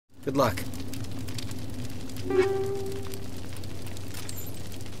Good luck.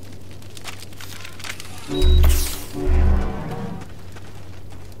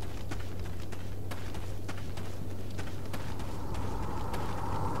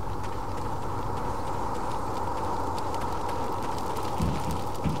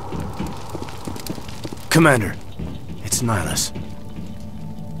 Commander, it's Nihilus.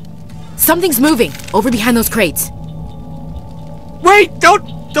 Something's moving, over behind those crates. Wait!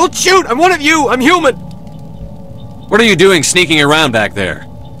 Don't shoot! I'm one of you! I'm human! What are you doing sneaking around back there?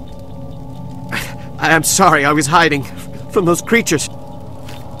 I'm sorry, I was hiding from those creatures.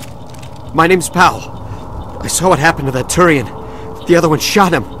 My name's Powell. I saw what happened to that Turian. The other one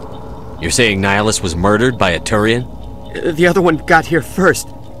shot him. You're saying Nihilus was murdered by a Turian? The other one got here first.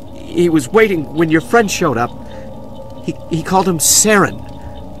 He was waiting when your friend showed up. He called him Saren.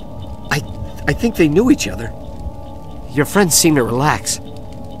 I think they knew each other. Your friend seemed to relax.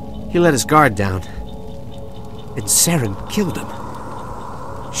 He let his guard down. And Saren killed him.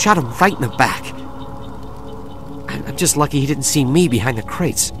 Shot him right in the back. I'm just lucky he didn't see me behind the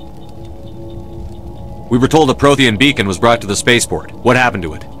crates. We were told a Prothean beacon was brought to the spaceport. What happened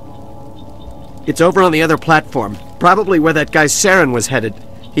to it? It's over on the other platform. Probably where that guy Saren was headed.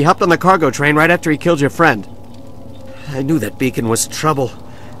 He hopped on the cargo train right after he killed your friend. I knew that beacon was trouble.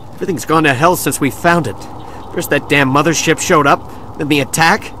 Everything's gone to hell since we found it. First that damn mothership showed up, then the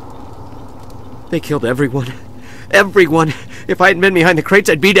attack. They killed everyone. Everyone! If I hadn't been behind the crates,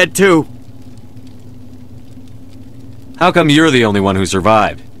 I'd be dead too. How come you're the only one who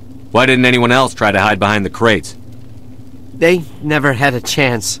survived? Why didn't anyone else try to hide behind the crates? They never had a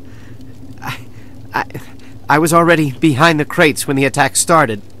chance. I was already behind the crates when the attack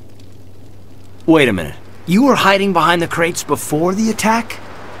started. Wait a minute. You were hiding behind the crates before the attack?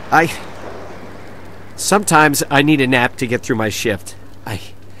 Sometimes I need a nap to get through my shift.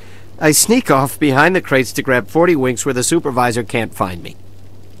 I sneak off behind the crates to grab 40 winks where the supervisor can't find me.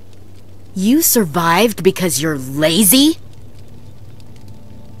 You survived because you're lazy?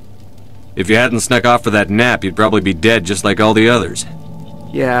 If you hadn't snuck off for that nap, you'd probably be dead just like all the others.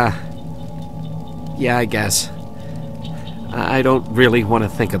 Yeah, I guess. I don't really want to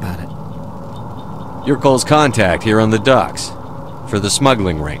think about it. You're Cole's contact here on the docks. For the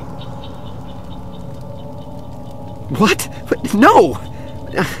smuggling ring. What? No!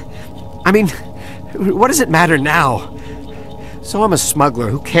 I mean, what does it matter now? So I'm a smuggler,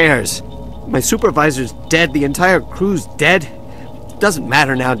 who cares? My supervisor's dead, the entire crew's dead. Doesn't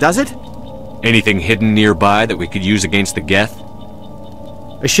matter now, does it? Anything hidden nearby that we could use against the Geth?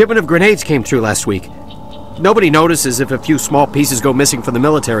 A shipment of grenades came through last week. Nobody notices if a few small pieces go missing from the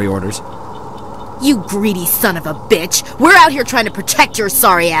military orders. You greedy son of a bitch! We're out here trying to protect your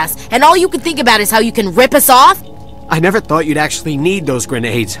sorry ass, and all you can think about is how you can rip us off? I never thought you'd actually need those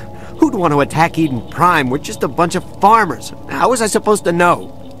grenades. Who'd want to attack Eden Prime? We're just a bunch of farmers. How was I supposed to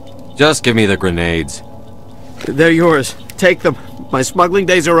know? Just give me the grenades. They're yours. Take them. My smuggling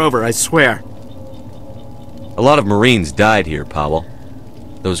days are over, I swear. A lot of Marines died here, Powell.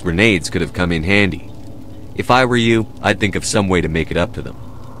 Those grenades could have come in handy. If I were you, I'd think of some way to make it up to them.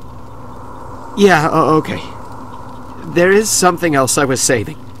 Yeah, okay. There is something else I was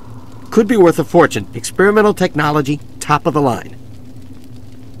saving. Could be worth a fortune. Experimental technology, top of the line.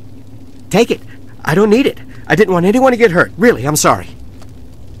 Take it. I don't need it. I didn't want anyone to get hurt. Really, I'm sorry.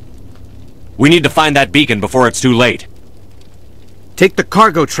 We need to find that beacon before it's too late. Take the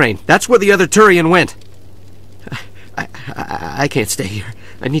cargo train. That's where the other Turian went. I can't stay here.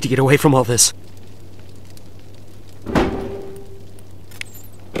 I need to get away from all this.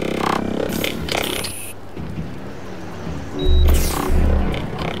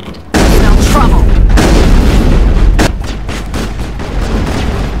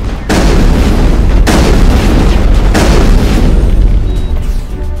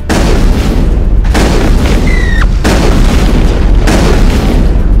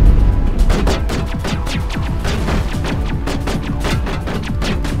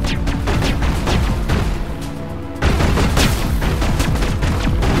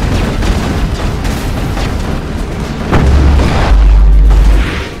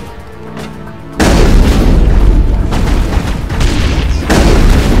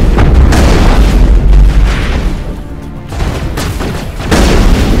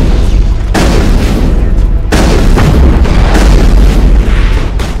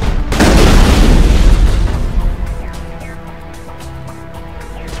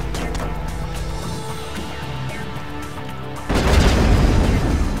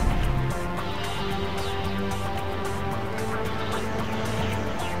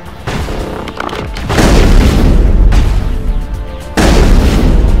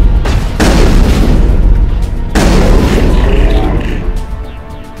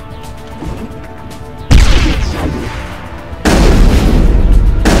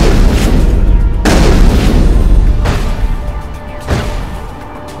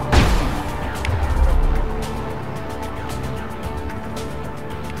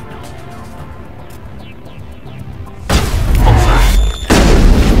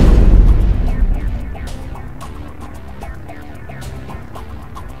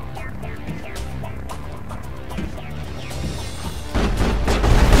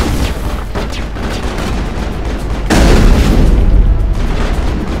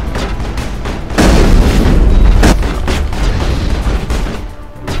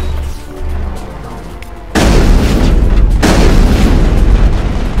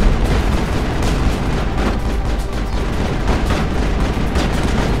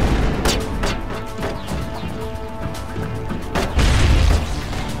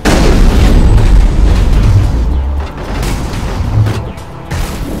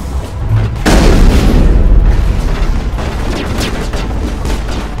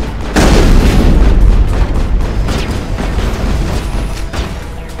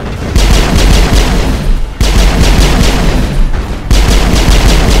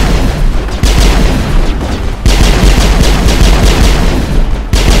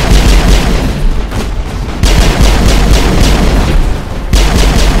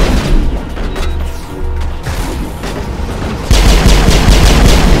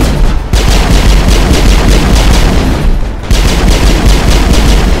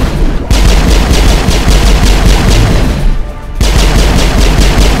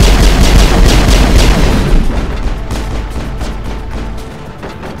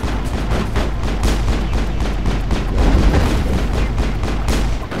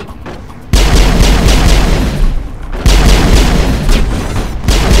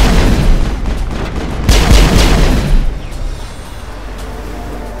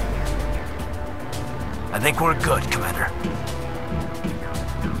 I think we're good, Commander.